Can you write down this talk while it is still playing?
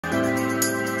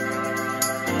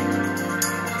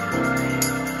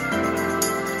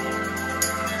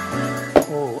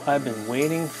So I've been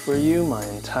waiting for you my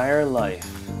entire life.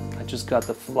 I just got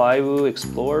the Flywoo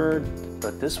Explorer,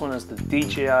 but this one has the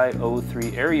DJI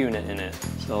O3 Air Unit in it.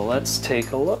 So let's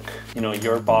take a look. You know,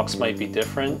 your box might be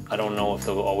different. I don't know if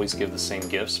they'll always give the same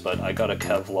gifts, but I got a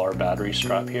Kevlar battery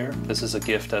strap here. This is a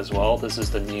gift as well. This is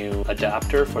the new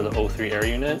adapter for the O3 Air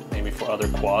Unit. Maybe for other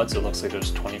quads, it looks like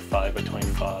there's 25 by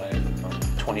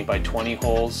 25, 20 by 20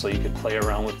 holes, so you could play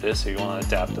around with this if you want to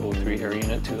adapt the O3 Air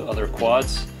Unit to the other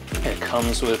quads. It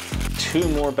comes with 2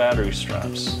 more battery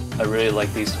straps. I really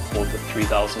like these to hold the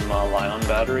 3000 mAh Li-ion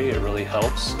battery. It really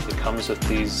helps. It comes with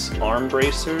these arm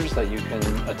bracers that you can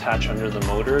attach under the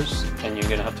motors, and you're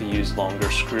gonna have to use longer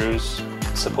screws.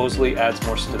 Supposedly adds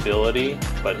more stability,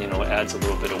 but you know, it adds a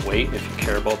little bit of weight if you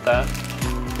care about that.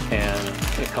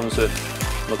 And it comes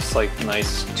with, looks like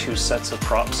nice 2 sets of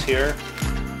props here.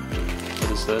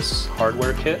 What is this?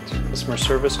 Hardware kit, customer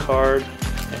service card,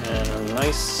 and a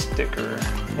nice sticker.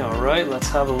 Alright, let's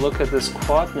have a look at this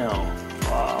quad now.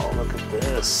 Wow, look at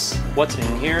this. What's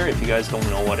in here, if you guys don't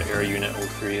know what an Air Unit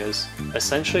O3 is,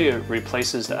 essentially it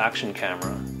replaces the action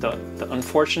camera. The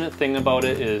unfortunate thing about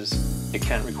it is it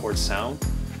can't record sound,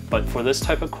 but for this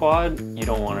type of quad, you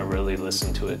don't want to really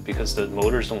listen to it because the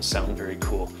motors don't sound very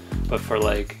cool. But for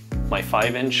like my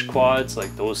 5-inch quads,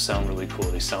 like those sound really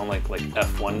cool. They sound like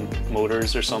F1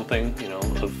 motors or something, you know,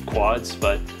 of quads.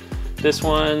 But this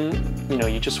one, you know,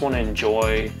 you just want to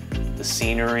enjoy the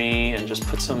scenery and just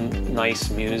put some nice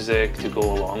music to go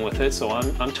along with it. So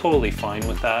I'm totally fine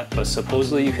with that. But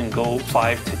supposedly you can go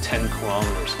 5 to 10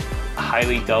 kilometers. I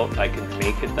highly doubt I can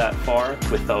make it that far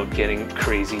without getting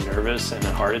crazy nervous and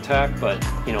a heart attack. But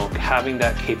you know, having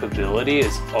that capability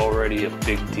is already a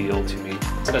big deal to me.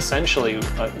 And essentially,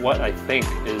 what I think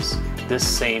is this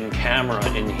same camera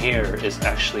in here is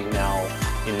actually now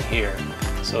in here.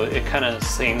 So it kind of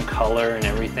same color and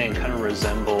everything, kind of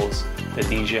resembles the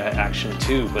DJI Action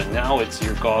 2, but now it's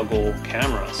your goggle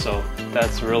camera. So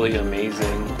that's really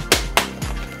amazing.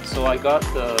 So I got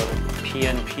the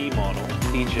PNP model,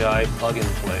 DJI plug and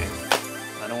play.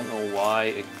 I don't know why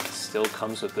it still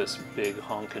comes with this big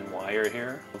honking wire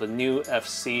here. The new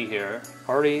FC here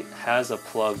already has a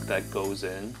plug that goes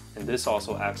in, and this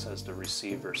also acts as the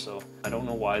receiver, so I don't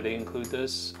know why they include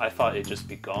this. I thought it'd just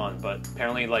be gone, but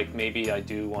apparently like maybe I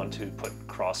do want to put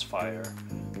crossfire,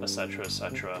 etc,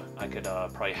 etc. I could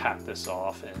probably hack this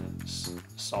off and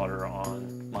solder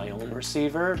on my own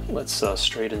receiver. Let's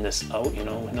straighten this out, you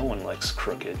know, no one likes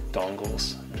crooked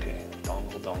dongles. Okay,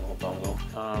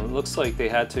 dongle. It looks like they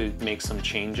had to make some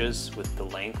changes with the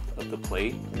length of the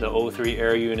plate. The O3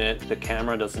 Air Unit, the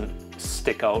camera doesn't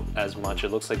stick out as much. It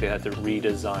looks like they had to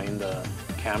redesign the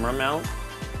camera mount,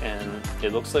 and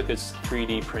it looks like it's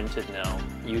 3D printed now.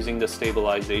 Using the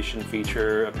stabilization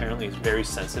feature, apparently it's very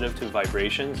sensitive to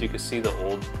vibrations. You can see the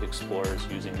old Explorers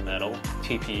using metal.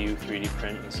 TPU 3D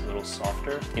print is a little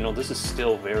softer. You know, this is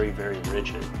still very, very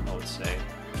rigid, I would say.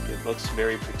 It looks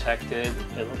very protected.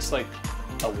 It looks like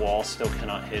a wall still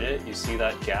cannot hit it. You see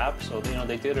that gap? So, you know,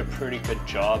 they did a pretty good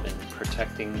job in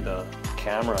protecting the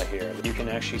camera here. You can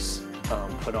actually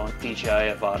put on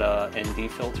DJI Avata ND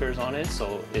filters on it,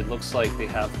 so it looks like they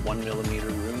have 1mm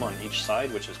room on each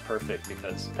side, which is perfect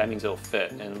because that means it'll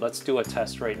fit. And let's do a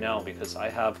test right now because I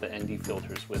have the ND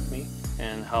filters with me.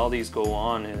 And how these go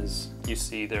on is, you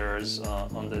see there's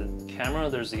on the camera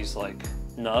there's these like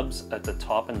nubs at the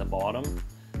top and the bottom,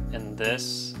 and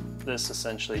this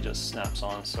essentially just snaps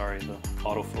on. Sorry, the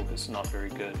autofocus is not very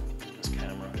good with this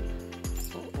camera.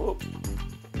 Whoa.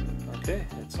 Okay,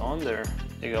 it's on there.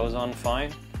 It goes on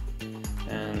fine,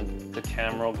 and the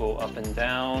camera will go up and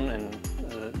down, and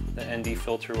the ND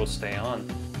filter will stay on.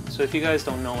 So if you guys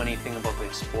don't know anything about the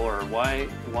Explorer,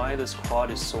 why this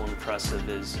quad is so impressive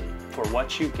is for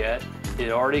what you get, it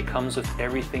already comes with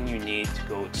everything you need to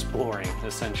go exploring,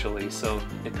 essentially. So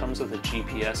it comes with a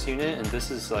GPS unit, and this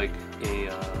is like a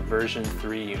version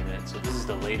 3 unit. So this is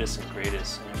the latest and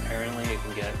greatest, and apparently it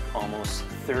can get almost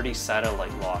 30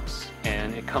 satellite locks.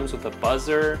 And it comes with a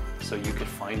buzzer, so you could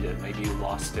find it. Maybe you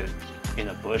lost it in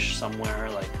a bush somewhere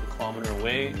like a kilometer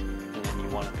away, and then you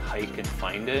want to hike and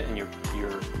find it, and your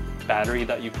battery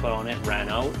that you put on it ran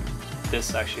out.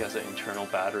 This actually has an internal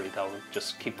battery that will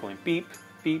just keep going beep,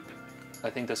 beep. I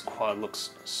think this quad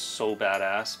looks so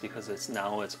badass because it's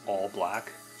all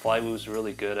black. Flywoo's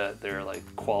really good at their like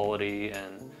quality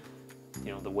and,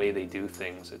 you know, the way they do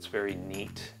things. It's very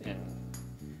neat and,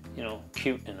 you know,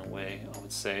 cute in a way, I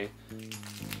would say.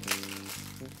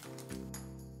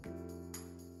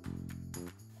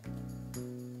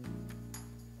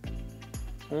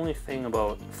 Only thing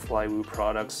about Flywoo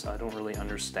products I don't really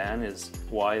understand is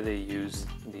why they use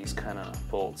these kind of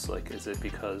bolts. Like, is it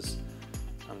because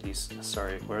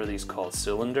sorry, what are these called?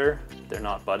 Cylinder? They're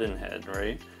not button head,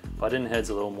 right? Button head's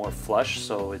a little more flush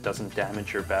so it doesn't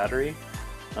damage your battery.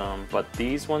 But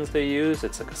these ones they use,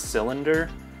 it's like a cylinder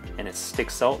and it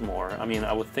sticks out more. I mean,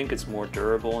 I would think it's more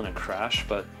durable in a crash,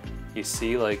 but you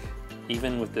see, like,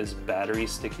 even with this battery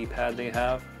sticky pad they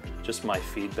have, just my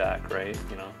feedback, right?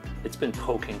 You know, it's been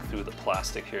poking through the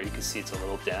plastic here. You can see it's a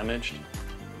little damaged.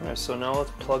 All right, so now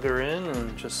let's plug her in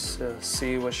and just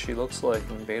see what she looks like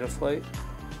in beta flight.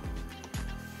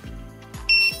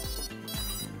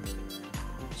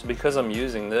 So because I'm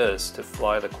using this to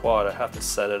fly the quad, I have to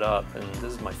set it up, and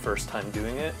this is my first time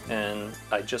doing it, and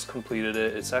I just completed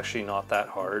it. It's actually not that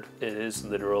hard. It is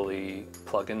literally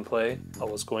plug and play. I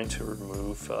was going to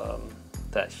remove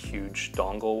that huge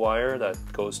dongle wire that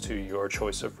goes to your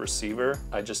choice of receiver.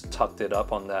 I just tucked it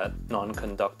up on that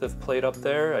non-conductive plate up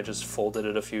there. I just folded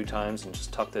it a few times and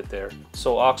just tucked it there.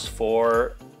 So aux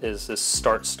 4 is this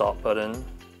start-stop button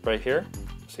right here.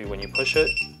 See, when you push it,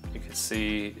 you can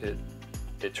see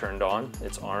it turned on,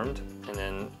 it's armed, and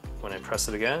then when I press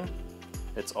it again,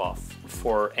 it's off.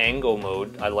 For angle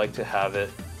mode, I like to have it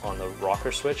on the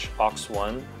rocker switch, aux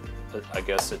 1, I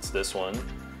guess it's this one.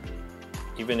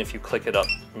 Even if you click it up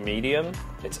medium,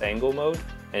 it's angle mode,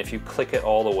 and if you click it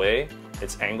all the way,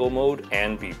 it's angle mode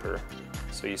and beeper.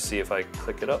 So you see if I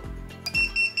click it up,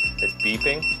 it's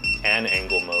beeping and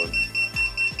angle mode.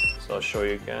 So I'll show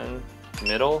you again.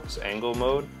 Middle is angle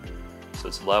mode, so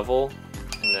it's level,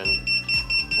 and then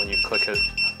when you click it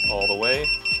all the way,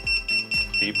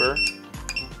 beeper.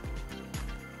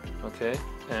 Okay,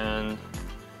 and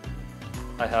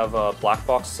I have a black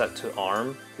box set to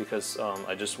arm because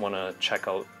I just want to check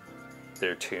out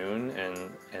their tune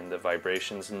and the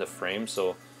vibrations in the frame.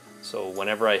 So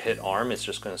whenever I hit arm, it's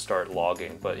just going to start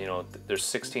logging. But you know, there's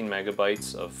 16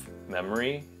 megabytes of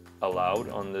memory allowed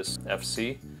on this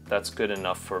FC. That's good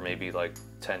enough for maybe like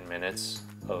 10 minutes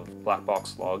of black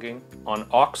box logging. On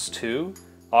aux 2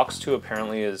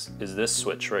 apparently is this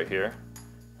switch right here,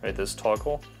 right? This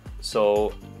toggle.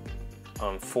 So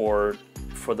for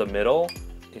the middle,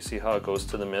 you see how it goes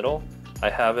to the middle? I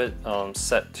have it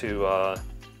set to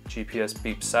GPS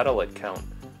beep satellite count.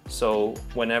 So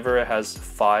whenever it has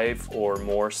 5 or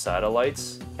more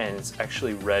satellites and it's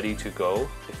actually ready to go,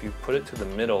 if you put it to the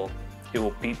middle, it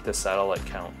will beep the satellite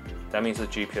count. That means the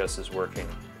GPS is working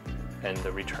and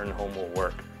the return home will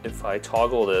work. If I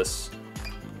toggle this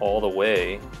all the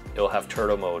way, it'll have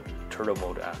turbo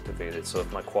mode activated. So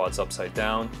if my quad's upside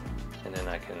down, and then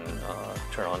I can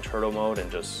turn on turbo mode and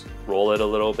just roll it a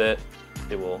little bit,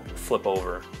 it will flip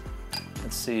over.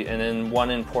 Let's see, and then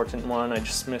one important one I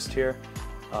just missed here,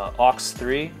 aux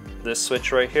 3, this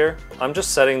switch right here. I'm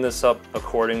just setting this up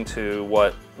according to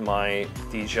what my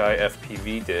DJI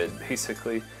FPV did,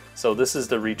 basically. So this is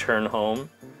the return home.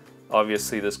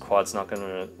 Obviously this quad's not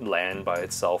gonna land by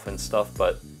itself and stuff,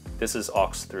 but this is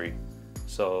aux 3.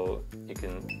 So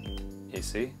you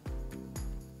see?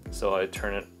 So I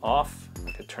turn it off,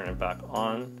 I could turn it back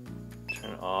on,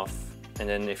 turn it off, and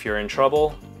then if you're in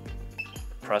trouble,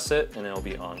 press it and it'll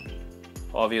be on.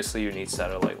 Obviously you need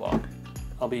satellite lock.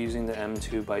 I'll be using the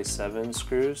M2x7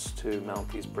 screws to mount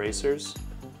these bracers.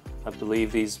 I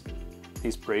believe these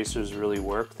bracers really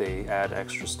work. They add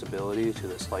extra stability to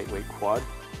this lightweight quad.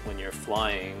 When you're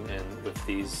flying and with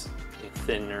these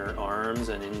thinner arms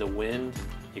and in the wind,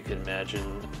 you can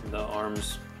imagine the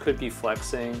arms could be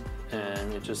flexing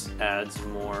and it just adds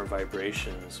more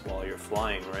vibrations while you're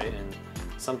flying, right? And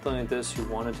something like this, you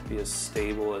want it to be as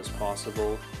stable as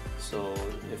possible. So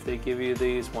if they give you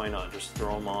these, why not just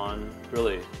throw them on?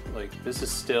 Really, like, this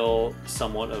is still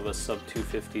somewhat of a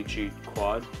sub-250G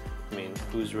quad. I mean,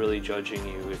 who's really judging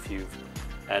you if you've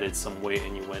added some weight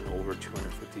and you went over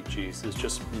 250 Gs? It's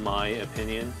just my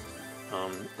opinion.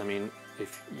 I mean,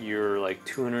 if you're like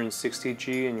 260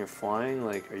 G and you're flying,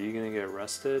 like, are you gonna get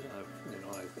arrested?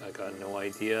 I got no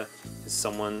idea. Is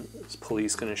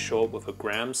police gonna show up with a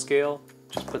gram scale?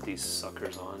 Just put these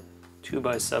suckers on.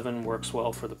 2x7 works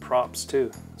well for the props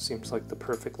too. Seems like the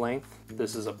perfect length.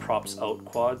 This is a props out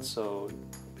quad, so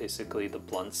basically the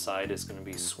blunt side is gonna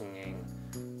be swinging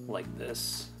like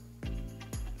this.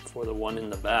 For the one in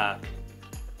the back,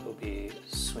 it'll be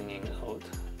swinging out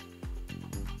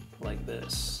like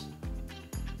this.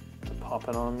 Pop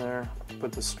it on there,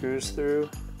 put the screws through,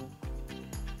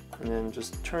 and then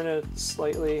just turn it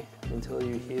slightly until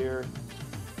you hear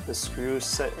the screws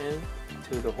set in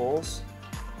to the holes.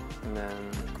 And then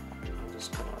I'm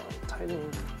just gonna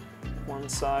tighten one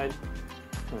side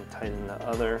and tighten the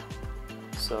other.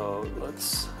 So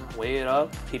let's weigh it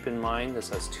up. Keep in mind this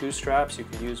has 2 straps, you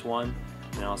could use one,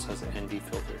 and it also has an ND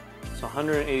filter. So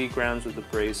 180 grams with the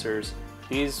bracers,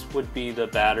 These would be the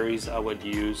batteries I would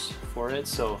use for it.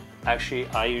 So actually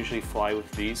I usually fly with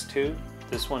these two.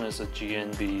 This one is a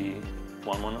GNB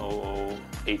 1100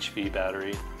 HV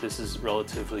battery. This is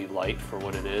relatively light for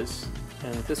what it is.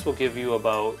 And this will give you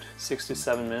about 6 to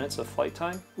 7 minutes of flight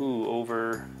time. Ooh,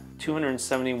 over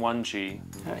 271 G.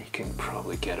 Yeah, you can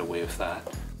probably get away with that.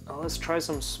 Now let's try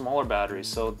some smaller batteries.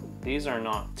 So these are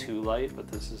not too light,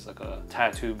 but this is like a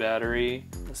tattoo battery.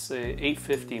 Let's say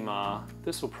 850 mAh.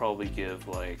 This will probably give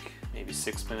like maybe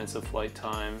 6 minutes of flight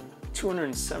time.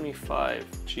 275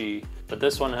 G. But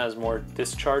this one has more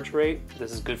discharge rate.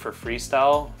 This is good for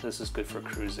freestyle. This is good for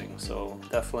cruising. So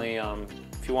definitely,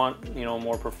 if you want, you know,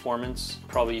 more performance,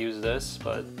 probably use this.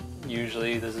 But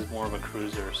usually this is more of a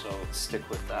cruiser, so stick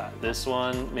with that. This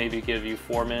one maybe give you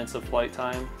 4 minutes of flight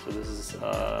time. So this is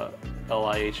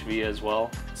LIHV as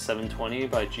well, 720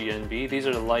 by GNB. These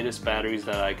are the lightest batteries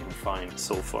that I can find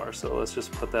so far. So let's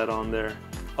just put that on there.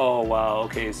 Oh wow,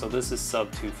 okay, so this is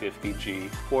Sub250G.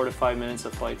 4 to 5 minutes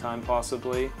of flight time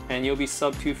possibly, and you'll be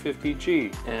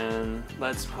Sub250G. And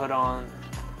let's put on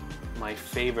my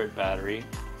favorite battery.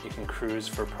 You can cruise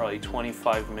for probably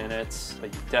 25 minutes,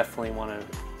 but you definitely want to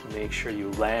make sure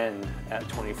you land at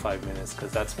 25 minutes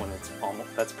because that's when it's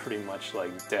almost, that's pretty much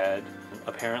like dead.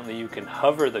 Apparently you can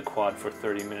hover the quad for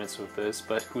 30 minutes with this,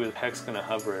 but who the heck's gonna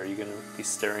hover? Are you gonna be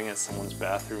staring at someone's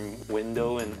bathroom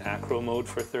window in acro mode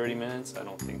for 30 minutes? I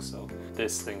don't think so.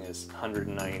 This thing is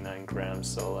 199 grams,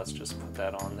 so let's just put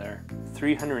that on there.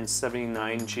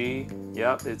 379 G,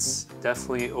 yep, it's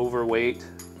definitely overweight.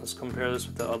 Let's compare this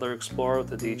with the other Explorer with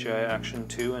the DJI Action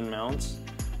 2 and mounts.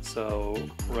 So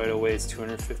right away it's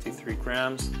 253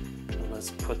 grams. And let's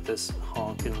put this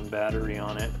honking battery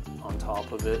on it, on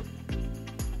top of it.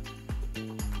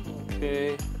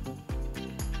 Okay,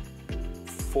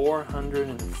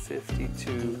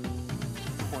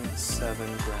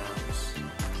 452.7 grams.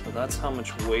 So that's how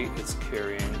much weight it's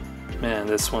carrying. Man,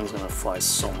 this one's gonna fly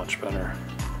so much better.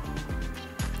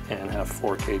 And have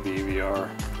 4K DVR,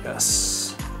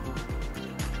 yes.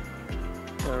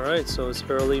 All right, so it's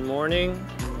early morning.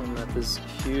 I'm at this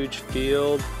huge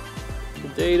field. The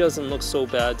day doesn't look so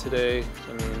bad today.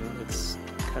 I mean, it's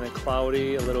kind of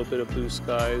cloudy, a little bit of blue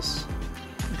skies.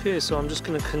 Okay, so I'm just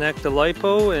gonna connect the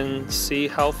LiPo and see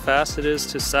how fast it is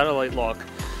to satellite lock.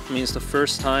 I mean, it's the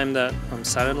first time that I'm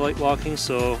satellite locking,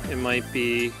 so it might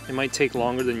take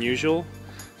longer than usual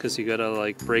because you gotta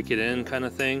like break it in kind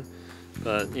of thing.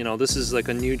 But you know, this is like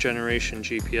a new generation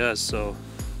GPS, so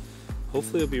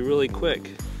hopefully it'll be really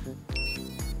quick.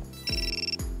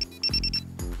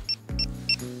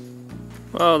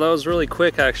 Wow, that was really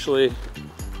quick actually.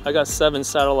 I got 7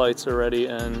 satellites already,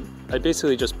 and I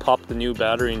basically just popped the new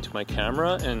battery into my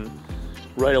camera and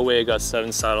right away I got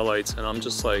 7 satellites, and I'm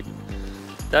just like,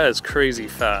 that is crazy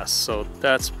fast. So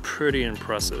that's pretty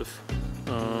impressive.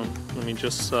 Let me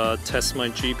just test my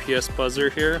GPS buzzer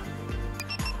here.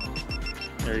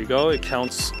 There you go, it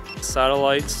counts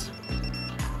satellites.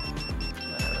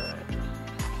 Alright.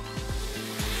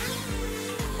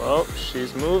 Well,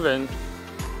 she's moving.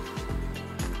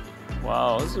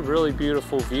 Wow, this is a really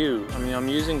beautiful view. I mean, I'm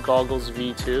using goggles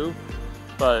V2,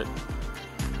 but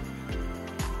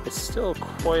it's still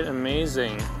quite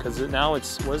amazing because now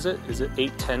it's, what is it? Is it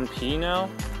 810p now?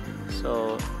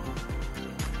 So,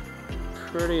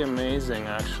 pretty amazing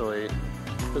actually.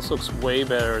 This looks way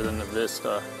better than the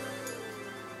Vista.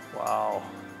 Wow,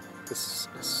 this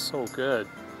is so good.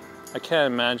 I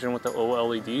can't imagine what the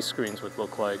OLED screens would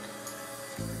look like.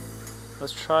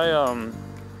 Let's try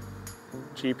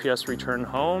GPS return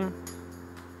home.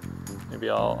 Maybe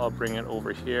I'll bring it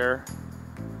over here.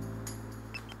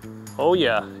 Oh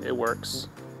yeah, it works.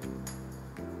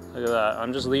 Look at that.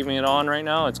 I'm just leaving it on right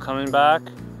now. It's coming back,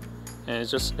 and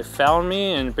it found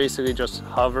me and basically just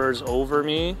hovers over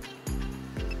me.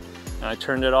 And I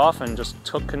turned it off and just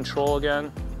took control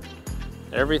again.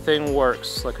 Everything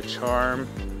works like a charm.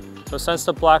 So since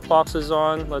the black box is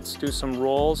on, let's do some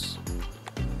rolls.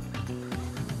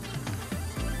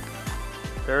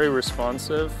 Very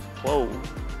responsive. Whoa.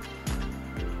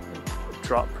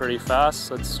 Dropped pretty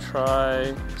fast. Let's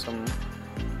try some.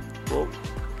 Whoa.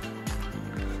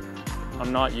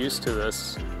 I'm not used to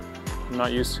this. I'm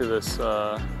not used to this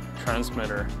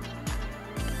transmitter.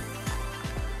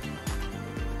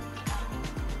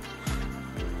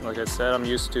 Like I said, I'm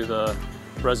used to the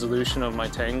resolution of my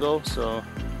Tango, so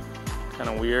kind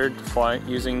of weird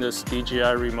using this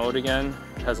DJI remote again.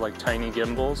 It has like tiny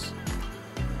gimbals.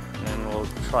 And then we'll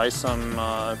try some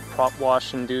prop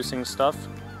wash inducing stuff.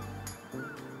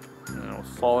 And it'll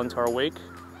fall into our wake.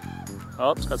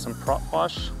 Oh, it's got some prop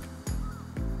wash.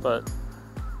 But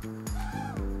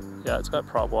yeah, it's got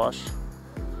prop wash.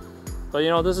 But you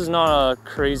know, this is not a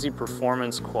crazy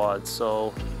performance quad,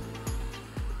 so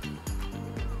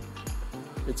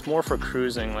it's more for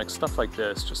cruising, like stuff like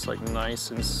this, just like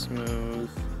nice and smooth.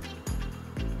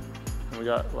 And we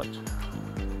got like,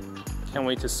 can't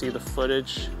wait to see the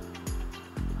footage.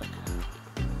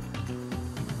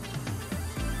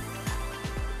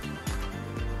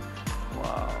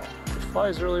 Wow, it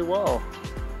flies really well.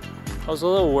 I was a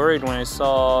little worried when I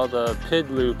saw the PID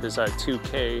loop is at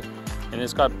 2K and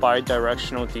it's got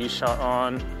bi-directional D-shot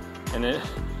on,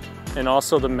 and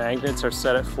also the magnets are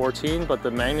set at 14, but the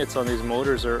magnets on these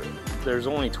motors there's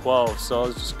only 12, so I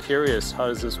was just curious, how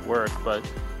does this work? But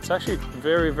it's actually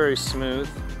very, very smooth.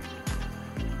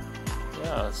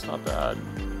 Yeah, it's not bad.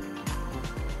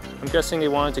 I'm guessing they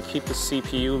wanted to keep the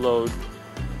CPU load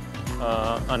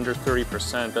under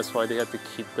 30%. That's why they had to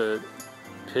keep the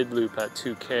PID loop at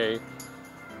 2K.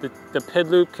 The PID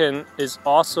loop is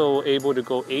also able to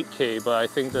go 8K, but I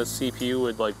think the CPU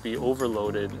would like be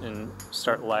overloaded and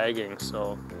start lagging,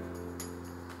 so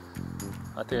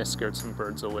I think I scared some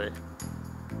birds away.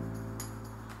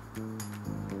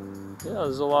 Yeah, this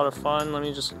is a lot of fun. Let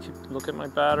me just look at my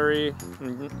battery.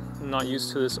 I'm not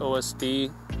used to this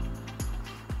OSD.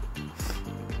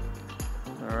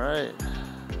 All right.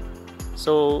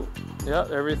 So yeah,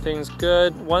 everything's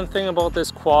good. One thing about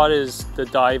this quad is the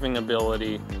diving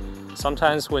ability.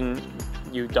 Sometimes when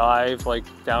you dive like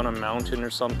down a mountain or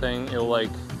something, it'll like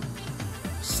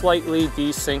slightly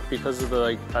desync because of the,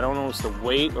 like, I don't know if it's the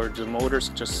weight or the motor's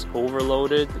just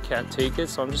overloaded, it can't take it,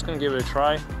 so I'm just gonna give it a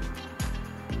try.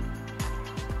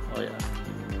 Oh yeah.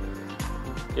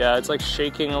 Yeah, it's like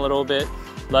shaking a little bit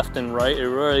left and right. It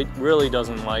really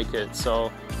doesn't like it,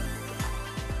 so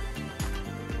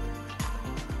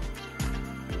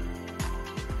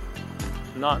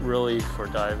not really for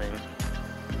diving.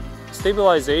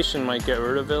 Stabilization might get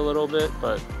rid of it a little bit,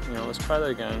 but you know, let's try that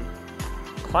again.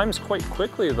 Climbs quite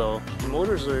quickly though. The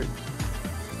motors are...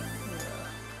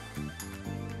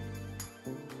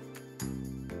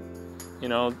 You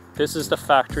know, this is the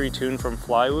factory tune from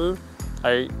Flywoo.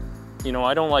 I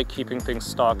don't like keeping things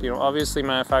stock. You know, obviously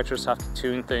manufacturers have to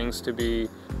tune things to be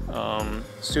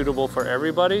suitable for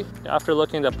everybody. After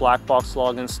looking at the black box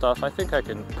log and stuff, I think I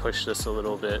can push this a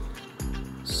little bit.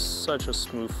 Such a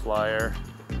smooth flyer.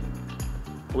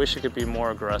 I wish it could be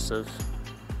more aggressive,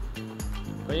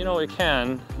 but you know, it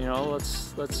can. You know,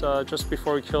 let's just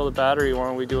before we kill the battery, why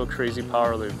don't we do a crazy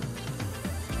power loop?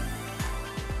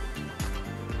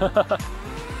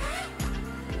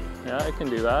 Yeah, I can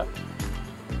do that.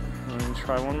 I'm gonna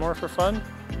try one more for fun.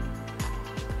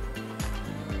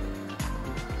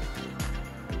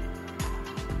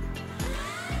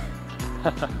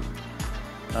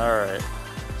 All right.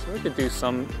 So we could do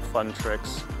some fun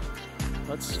tricks.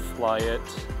 Let's fly it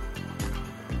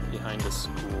behind a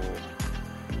school.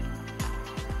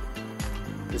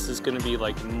 This is gonna be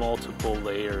like multiple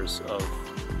layers of...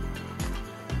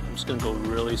 I'm just gonna go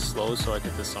really slow so I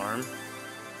can disarm.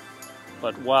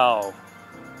 But wow,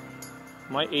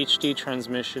 my HD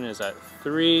transmission is at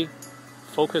 3.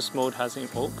 Focus mode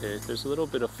hasn't... Okay, there's a little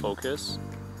bit of focus.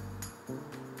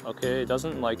 Okay, it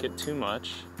doesn't like it too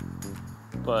much.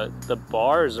 But the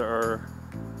bars are...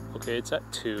 Okay, it's at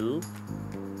 2.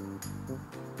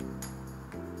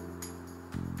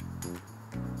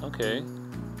 Okay,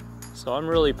 so I'm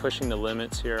really pushing the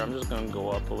limits here. I'm just gonna go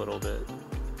up a little bit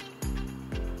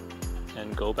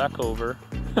and go back over.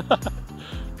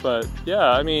 But yeah,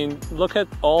 I mean, look at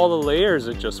all the layers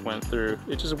it just went through.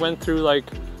 It just went through like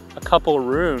a couple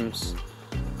rooms.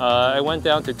 I went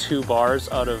down to 2 bars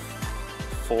out of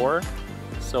 4,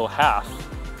 so half.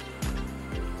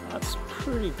 That's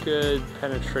pretty good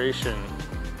penetration.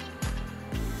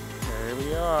 There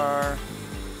we are.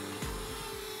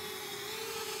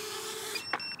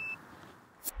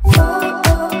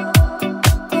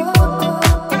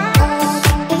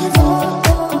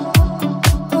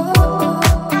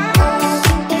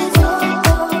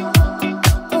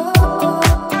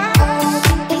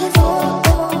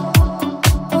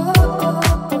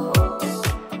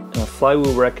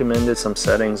 Flywoo recommended some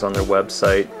settings on their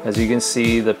website. As you can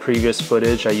see, the previous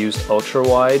footage I used ultra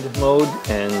wide mode,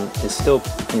 and it's still,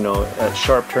 you know, at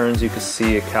sharp turns you can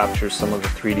see it captures some of the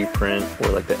 3D print or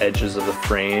like the edges of the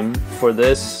frame. For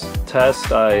this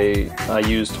test I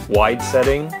used wide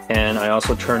setting, and I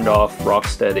also turned off rock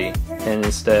steady and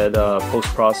instead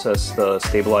post-processed the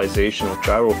stabilization with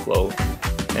gyro flow.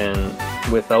 And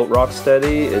without rock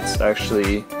steady it's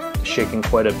actually shaking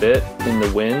quite a bit in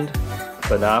the wind.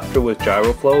 But after with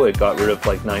gyro flow, it got rid of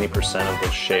like 90% of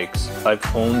those shakes. I've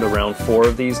owned around 4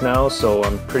 of these now, so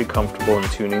I'm pretty comfortable in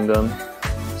tuning them.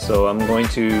 So So I'm going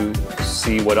to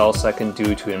see what else I can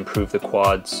do to improve the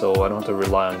quad so I don't have to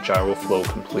rely on gyro flow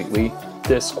completely.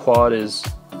 This quad is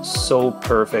so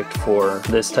perfect for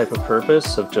this type of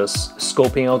purpose of just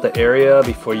scoping out the area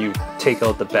before you take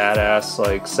out the badass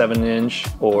like 7-inch,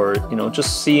 or you know,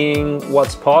 just seeing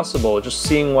what's possible, just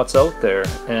seeing what's out there.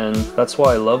 And that's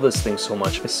why I love this thing so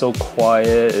much. It's so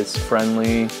quiet, it's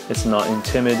friendly, it's not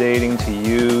intimidating to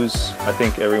use. I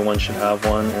think everyone should have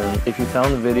one. And if you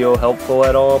found the video helpful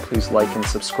at all, please like and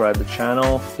subscribe to the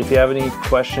channel. If you have any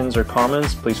questions or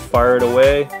comments, please fire it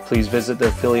away. Please visit the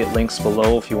affiliate links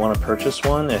below if you want to purchase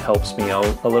one. It helps me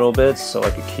out a little bit so I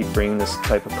could keep bringing this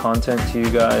type of content to you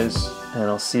guys, and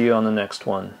I'll see you on the next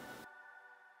one.